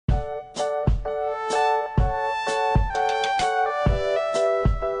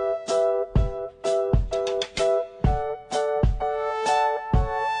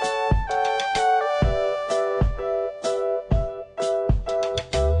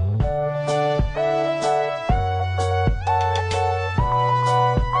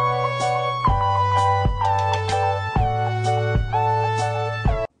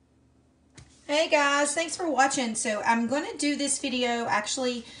thanks for watching. So I'm going to do this video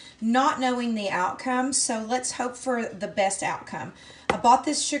actually not knowing the outcome, so let's hope for the best outcome. I bought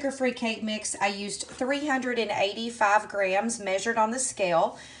this sugar-free cake mix. I used 385 grams measured on the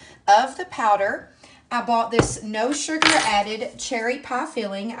scale of the powder. I bought this no sugar added cherry pie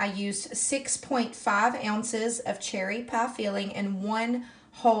filling. I used 6.5 ounces of cherry pie filling and 1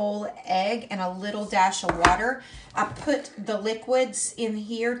 whole egg and a little dash of water. I put the liquids in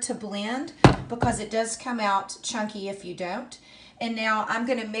here to blend because it does come out chunky if you don't. And now I'm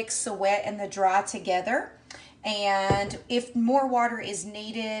going to mix the wet and the dry together. And if more water is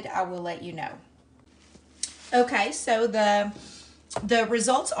needed, I will let you know. Okay, so the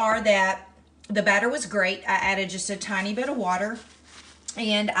results are that the batter was great. I added just a tiny bit of water,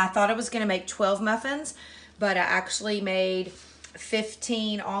 and I thought I was going to make 12 muffins, but I actually made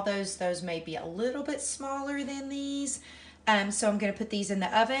 15. All those may be a little bit smaller than these. So I'm going to put these in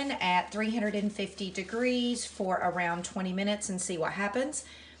the oven at 350 degrees for around 20 minutes and see what happens.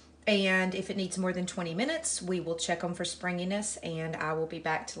 And if it needs more than 20 minutes, we will check them for springiness, and I will be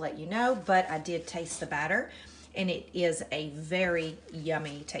back to let you know. But I did taste the batter, and it is a very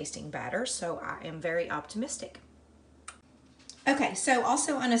yummy tasting batter, so I am very optimistic. Okay, so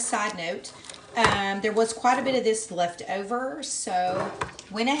also on a side note, there was quite a bit of this left over, so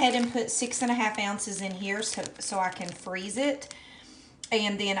went ahead and put 6.5 ounces in here so I can freeze it.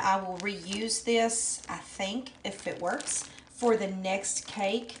 And then I will reuse this, I think, if it works, for the next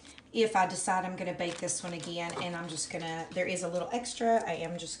cake. If I decide I'm gonna bake this one again, and I'm just gonna, there is a little extra, I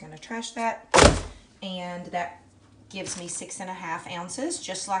am just gonna trash that. And that gives me 6.5 ounces,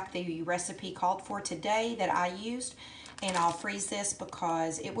 just like the recipe called for today that I used. And I'll freeze this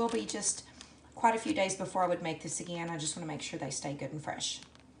because it will be just quite a few days before I would make this again. I just want to make sure they stay good and fresh.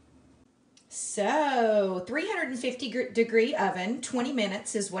 So 350 degree oven, 20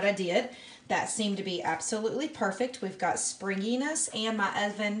 minutes is what I did. That seemed to be absolutely perfect. We've got springiness, and my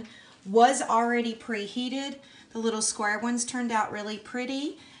oven was already preheated. The little square ones turned out really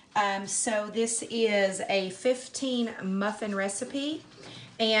pretty. So this is a 15 muffin recipe,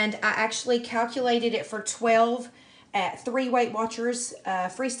 and I actually calculated it for 12 at 3 Weight Watchers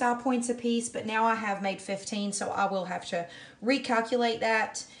freestyle points a piece, but now I have made 15, so I will have to recalculate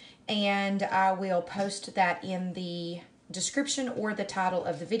that, and I will post that in the description or the title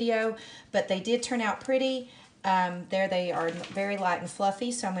of the video. But they did turn out pretty. There they are, very light and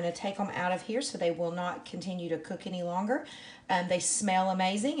fluffy, so I'm going to take them out of here so they will not continue to cook any longer. They smell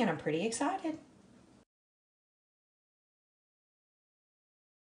amazing, and I'm pretty excited.